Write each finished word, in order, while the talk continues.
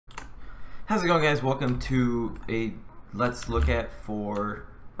How's it going, guys? Welcome to a let's look at for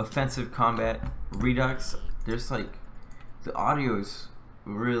offensive combat Redux. There's like the audio is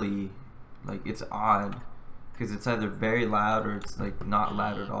really like it's odd because it's either very loud or it's like not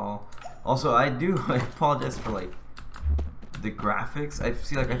loud at all. Also, I apologize for like the graphics. I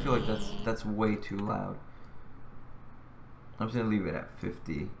feel like that's way too loud. I'm just gonna leave it at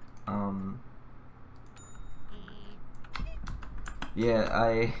 50.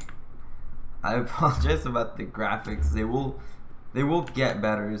 Yeah, I apologize about the graphics. They will get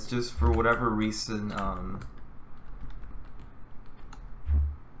better. It's just for whatever reason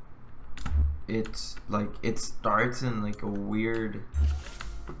it's like it starts in like a weird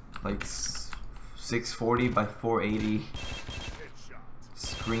like 640 by 480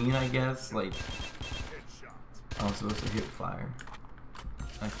 screen, I guess. Like I'm supposed to hit fire,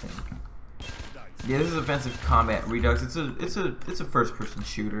 I think. Yeah, this is offensive combat Redux. It's a first-person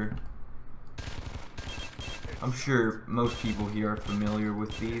shooter. I'm sure most people here are familiar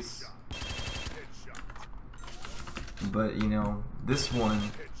with these, but you know, this one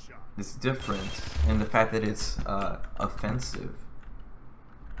is different, and the fact that it's offensive.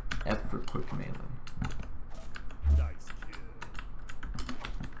 F for quick melee.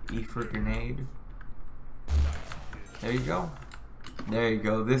 E for grenade. There you go. There you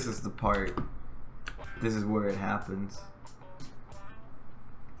go. This is the part. This is where it happens.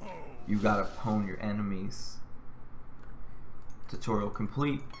 You gotta pwn your enemies. Tutorial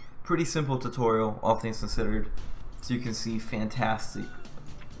complete. Pretty simple tutorial, all things considered. So you can see fantastic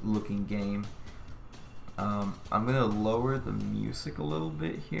looking game. I'm gonna lower the music a little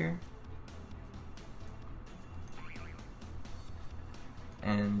bit here.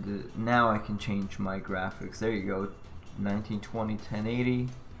 And now I can change my graphics. There you go. 1920 1080.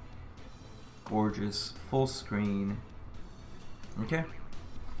 Gorgeous full screen. Okay.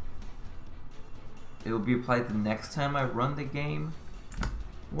 It'll be applied the next time I run the game.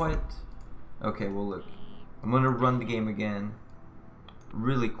 What? Okay, well look. I'm gonna run the game again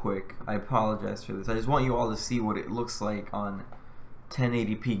really quick. I apologize for this. I just want you all to see what it looks like on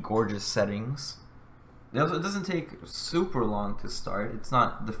 1080p gorgeous settings. It doesn't take super long to start. It's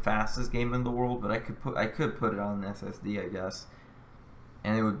not the fastest game in the world, but I could put it on an SSD, I guess,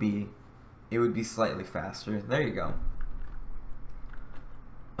 and it would be slightly faster. There you go.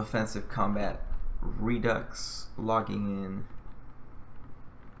 Offensive combat Redux, logging in.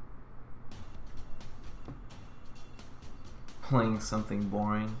 Playing something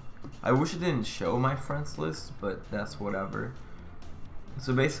boring. I wish it didn't show my friends list, but that's whatever.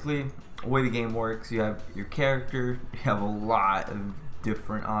 So basically, the way the game works, you have your character, you have a lot of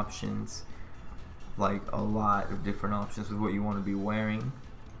different options. Like a lot of different options with what you want to be wearing.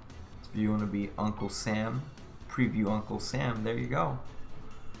 If you want to be Uncle Sam, preview Uncle Sam, there you go.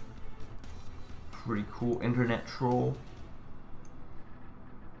 Pretty cool. Internet troll.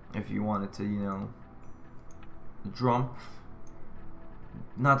 If you wanted to, you know, Drumpf.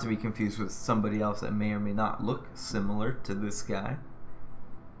 Not to be confused with somebody else that may or may not look similar to this guy.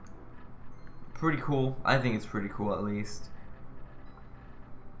 Pretty cool. I think it's pretty cool, at least.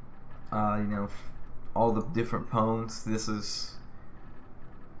 You know, all the different pwns. This is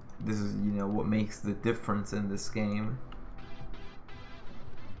you know what makes the difference in this game.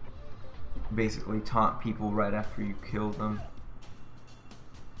 Basically taunt people right after you kill them.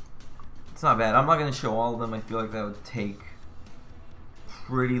 It's not bad. I'm not going to show all of them. I feel like that would take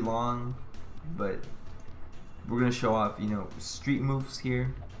pretty long, but we're going to show off, you know, street moves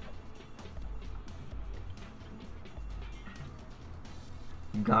here.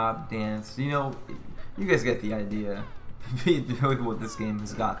 Gob dance. You know, you guys get the idea with what this game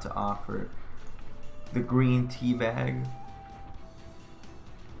has got to offer. The green tea bag.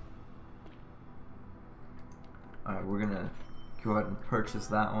 Alright, we're gonna go ahead and purchase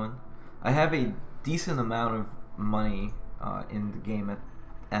that one. I have a decent amount of money in the game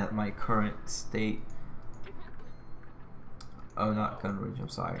at my current state. Oh, not gun range, I'm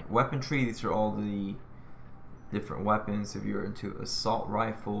sorry. Weaponry, these are all the different weapons. If you're into assault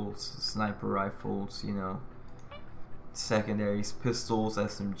rifles, sniper rifles, you know, secondaries, pistols,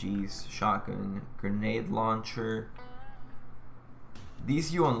 SMGs, shotgun, grenade launcher.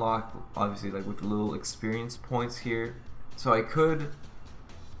 These you unlock obviously like with little experience points here. So I could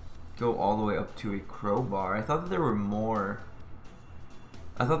go all the way up to a crowbar. I thought that there were more.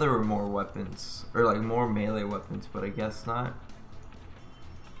 I thought there were more weapons, or like more melee weapons, but I guess not.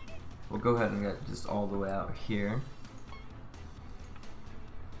 We'll go ahead and get just all the way out here.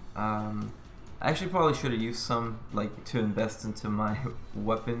 I actually probably should have used some like to invest into my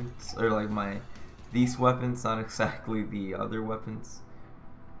weapons, or like these weapons, not exactly the other weapons.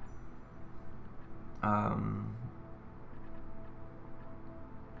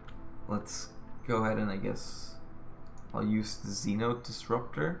 Let's go ahead and I guess I'll use the Xeno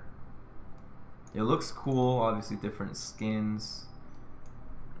Disruptor. It looks cool, obviously different skins.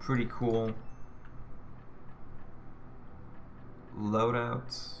 Pretty cool.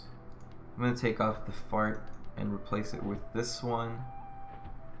 Loadouts. I'm gonna take off the fart and replace it with this one.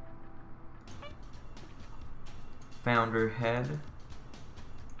 Founder head.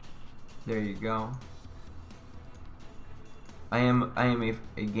 There you go. I am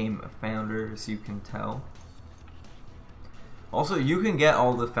a game founder, as you can tell. Also, you can get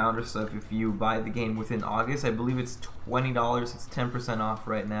all the founder stuff if you buy the game within August. I believe it's $20. It's 10% off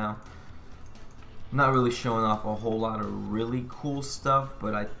right now. Not really showing off a whole lot of really cool stuff,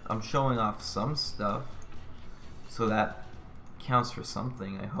 but I'm showing off some stuff. So that counts for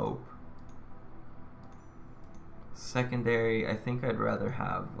something, I hope. Secondary, I think I'd rather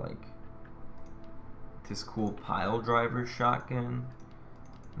have like this cool pile driver shotgun.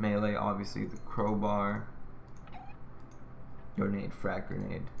 Melee, obviously the crowbar. Grenade, frag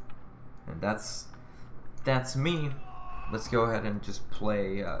grenade. And that's me. Let's go ahead and just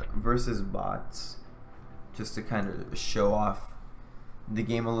play versus bots, just to kind of show off the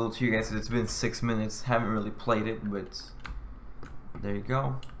game a little to you guys. It's been 6 minutes, haven't really played it, but there you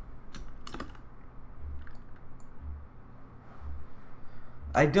go.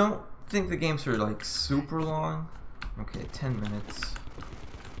 I don't think the games are like super long. Okay, 10 minutes.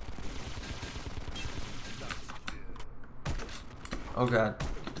 Oh god.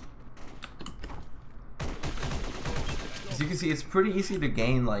 As you can see, it's pretty easy to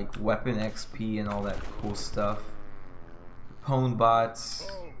gain like weapon XP and all that cool stuff. Pwn bots,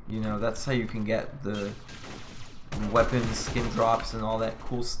 you know, that's how you can get the weapon skin drops and all that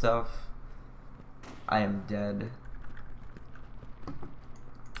cool stuff. I am dead.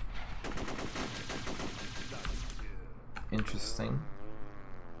 Interesting.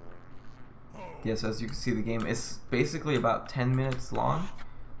 Yes, as you can see, the game is basically about 10 minutes long.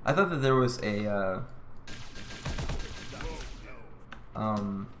 I thought that there was a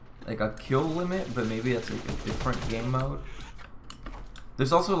like a kill limit, but maybe that's like a different game mode.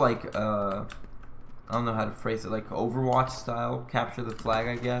 There's also like I don't know how to phrase it, like Overwatch style capture the flag,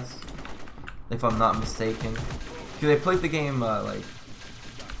 I guess, if I'm not mistaken. Because I played the game like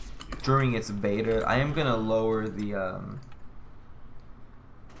during its beta. I am gonna lower the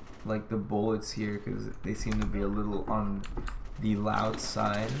like the bullets here because they seem to be a little on the loud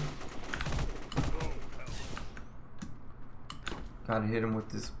side. Gotta hit him with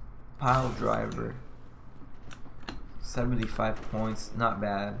this pile driver. 75 points, not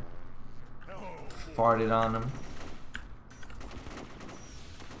bad. Farted on him.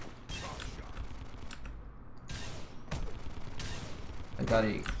 I got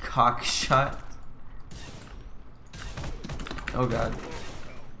a cock shot. Oh god.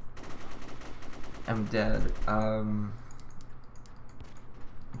 I'm dead.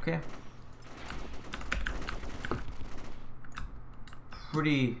 Okay.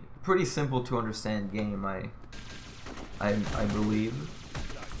 Pretty simple to understand game, I believe.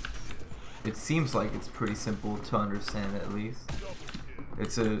 It seems like it's pretty simple to understand, at least.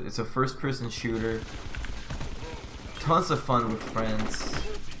 It's a first person shooter. Tons of fun with friends.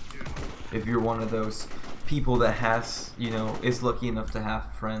 If you're one of those people that has, you know, is lucky enough to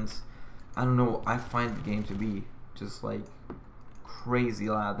have friends. I don't know, I find the game to be just like crazy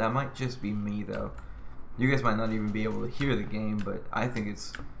loud. That might just be me though. You guys might not even be able to hear the game, but I think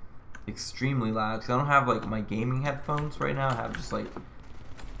it's extremely loud because I don't have like my gaming headphones right now. I have just like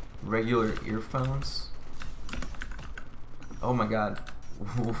regular earphones. Oh my god.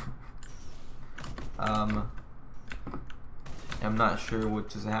 I'm not sure what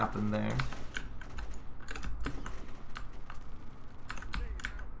just happened there.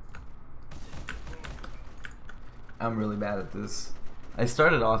 I'm really bad at this. I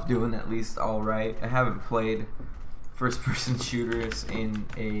started off doing at least alright. I haven't played first person shooters in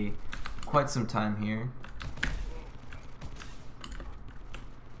quite some time here.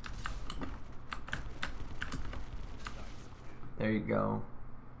 There you go.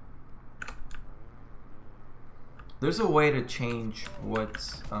 There's a way to change what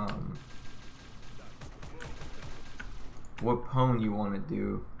pwn you want to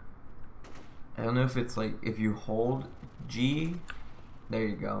do. I don't know if it's like if you hold G. There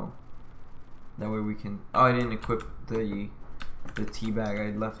you go. That way we can. Oh, I didn't equip the teabag.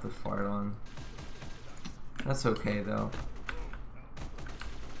 I left the fart on. That's okay though.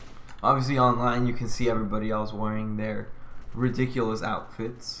 Obviously online you can see everybody else wearing their ridiculous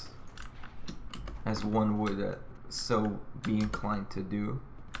outfits, as one would so be inclined to do.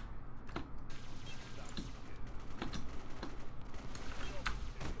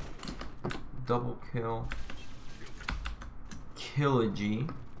 double kill.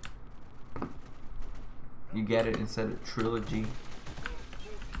 Kilogy. You get it instead of trilogy.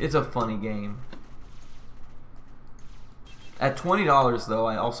 It's a funny game. At $20 though,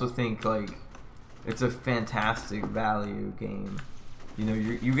 I also think like it's a fantastic value game. You know,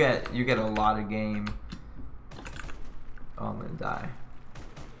 you get a lot of game. Oh, I'm gonna die.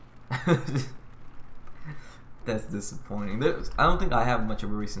 That's disappointing. I don't think I have much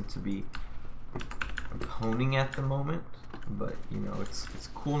of a reason to be honing at the moment, but you know, it's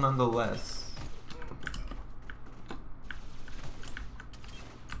cool nonetheless.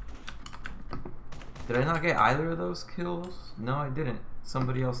 Did I not get either of those kills? No, I didn't.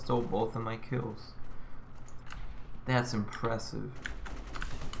 Somebody else stole both of my kills. That's impressive.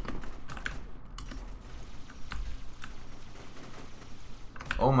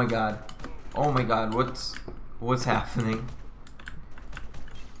 Oh my god. Oh my god, what's happening?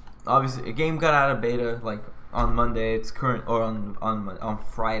 Obviously, a game got out of beta like on Monday. It's current, or on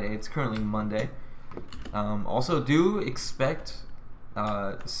Friday. It's currently Monday. Also, do expect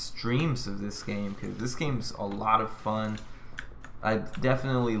streams of this game, because this game's a lot of fun. I'd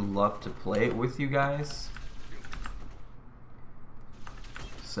definitely love to play it with you guys.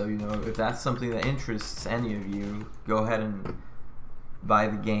 So, you know, if that's something that interests any of you, go ahead and buy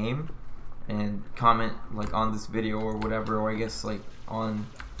the game and comment like on this video or whatever, or I guess like on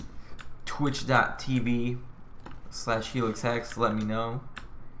twitch.tv/HelixX. Let me know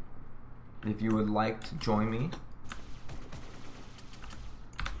if you would like to join me,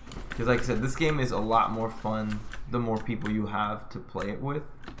 because like I said, this game is a lot more fun the more people you have to play it with.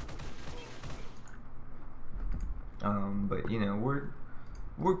 But you know,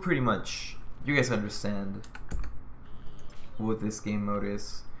 we're pretty much, you guys understand what this game mode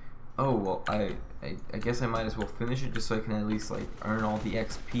is. Oh well, I guess I might as well finish it just so I can at least like earn all the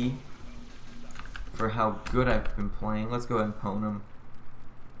XP for how good I've been playing. Let's go ahead and pwn him.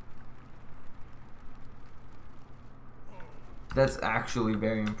 That's actually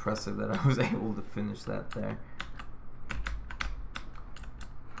very impressive that I was able to finish that there.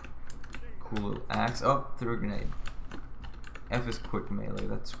 Cool little axe. Oh, threw a grenade. F is quick melee.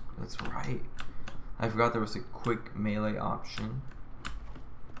 That's right. I forgot there was a quick melee option.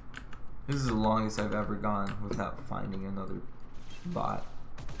 This is the longest I've ever gone without finding another bot.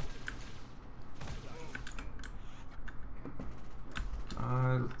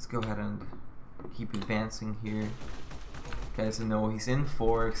 Let's go ahead and keep advancing here. Guys know what he's in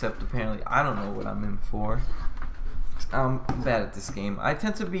for, except apparently I don't know what I'm in for. I'm bad at this game. I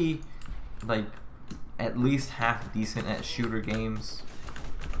tend to be like at least half decent at shooter games.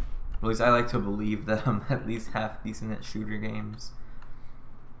 At least I like to believe that I'm at least half decent at shooter games.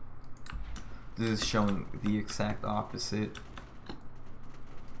 This is showing the exact opposite.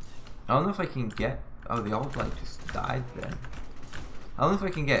 I don't know if I can get... Oh, they all like just died then. I don't know if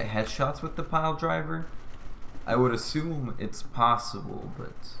I can get headshots with the pile driver. I would assume it's possible,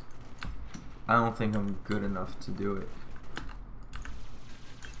 but I don't think I'm good enough to do it.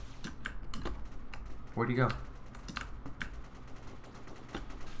 Where'd he go?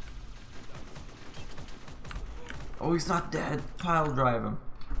 Oh, he's not dead. Pile drive him.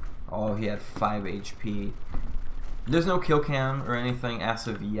 Oh, he had 5 HP. There's no kill cam or anything as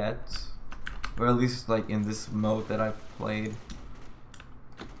of yet, or at least like in this mode that I've played.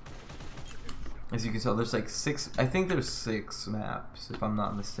 As you can tell, there's like 6. I think there's 6 maps, if I'm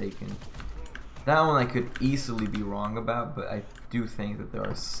not mistaken. That one I could easily be wrong about, but I do think that there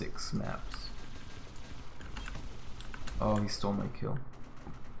are 6 maps. Oh, he stole my kill.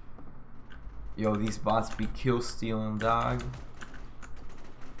 Yo, these bots be kill stealing, dog.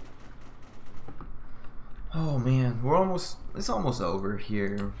 Oh man, it's almost over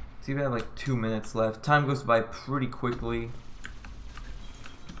here. See, we have like 2 minutes left. Time goes by pretty quickly.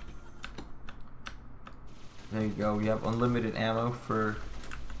 There you go, we have unlimited ammo for a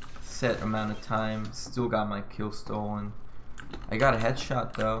set amount of time. Still got my kill stolen. I got a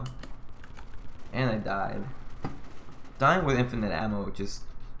headshot though. And I died. Dying with infinite ammo just...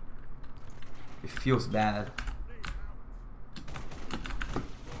 it feels bad.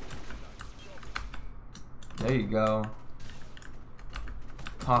 There you go.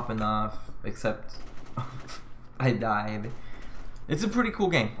 Popping off, except I died. It's a pretty cool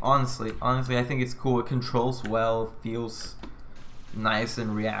game, honestly. Honestly, I think it's cool. It controls well, it feels nice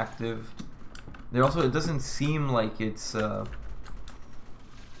and reactive. There also, it doesn't seem like it's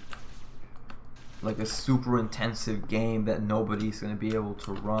like a super intensive game that nobody's gonna be able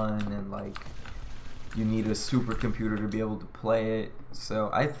to run, and like you need a supercomputer to be able to play it.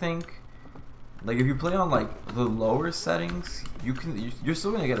 So I think Like if you play on like the lower settings, you're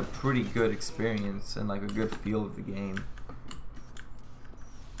still gonna get a pretty good experience and like a good feel of the game.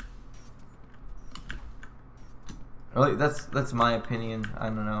 Or like that's my opinion. I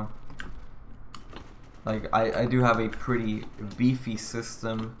don't know. Like I do have a pretty beefy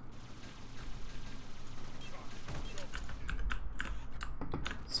system.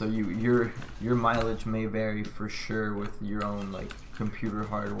 So your mileage may vary for sure with your own like computer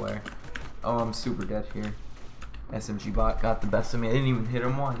hardware. Oh, I'm super dead here. SMG bot got the best of me. I didn't even hit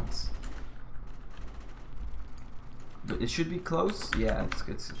him once. But it should be close. Yeah,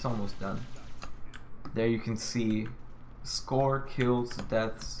 it's almost done. There you can see score, kills,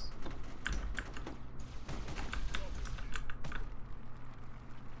 deaths.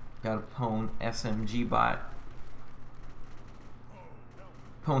 Got a pwn SMG bot.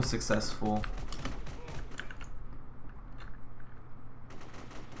 Pwn successful.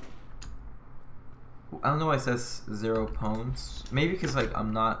 I don't know why it says 0 pwns. Maybe because like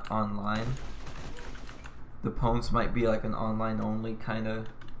I'm not online. The pwns might be like an online only kind of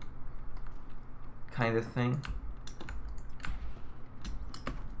thing.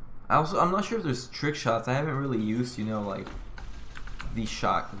 I'm not sure if there's trick shots. I haven't really used, you know, like the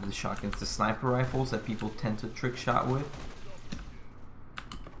shotguns, the sniper rifles that people tend to trick shot with.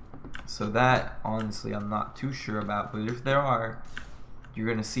 So that honestly I'm not too sure about, but if there are, you're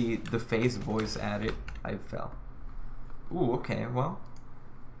gonna see the phase voice at it. I fell. Ooh, okay, well.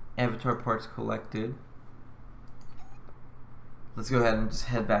 Avatar parts collected. Let's go ahead and just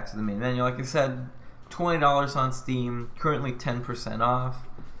head back to the main menu. Like I said, $20 on Steam, currently 10% off.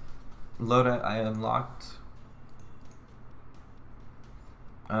 Loadout I unlocked.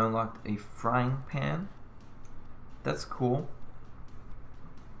 I unlocked a frying pan. That's cool.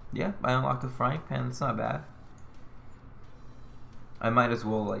 Yeah, I unlocked a frying pan, it's not bad. I might as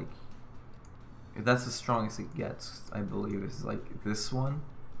well, like, if that's the strongest it gets, I believe is like this one.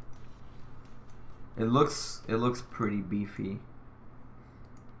 It looks pretty beefy.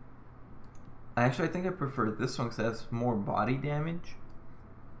 I think I prefer this one because it has more body damage.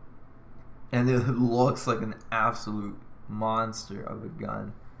 And it looks like an absolute monster of a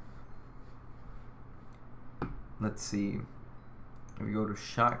gun. Let's see. If we go to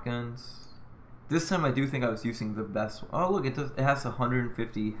shotguns. This time I do think I was using the best one. Oh look, it has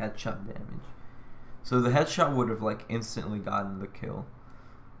 150 headshot damage. So the headshot would have like instantly gotten the kill.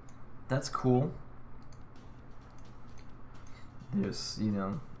 That's cool. There's, you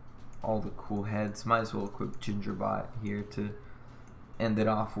know, all the cool heads. Might as well equip Gingerbot here to end it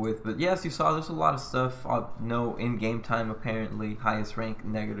off with. But yes, you saw there's a lot of stuff. No in-game time apparently. Highest rank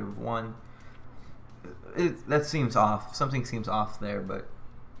 -1. That seems off. Something seems off there, but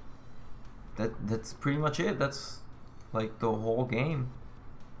that's pretty much it. That's like the whole game.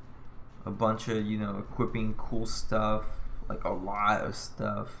 A bunch of, you know, equipping cool stuff, like a lot of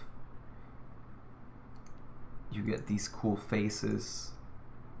stuff. You get these cool faces.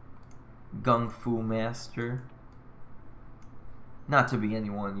 Gung Fu Master. Not to be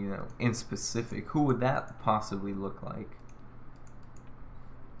anyone, you know, in specific. Who would that possibly look like?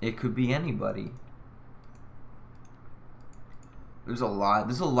 It could be anybody. There's a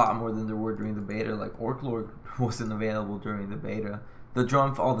lot more than there were during the beta. Like Orc Lord wasn't available during the beta.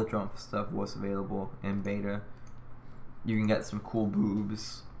 All the Drumpf stuff was available in beta. You can get some cool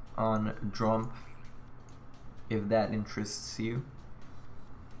boobs on Drumpf if that interests you.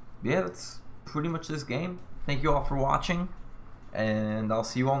 Yeah, that's pretty much this game. Thank you all for watching, and I'll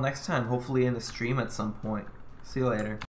see you all next time, hopefully in the stream at some point. See you later.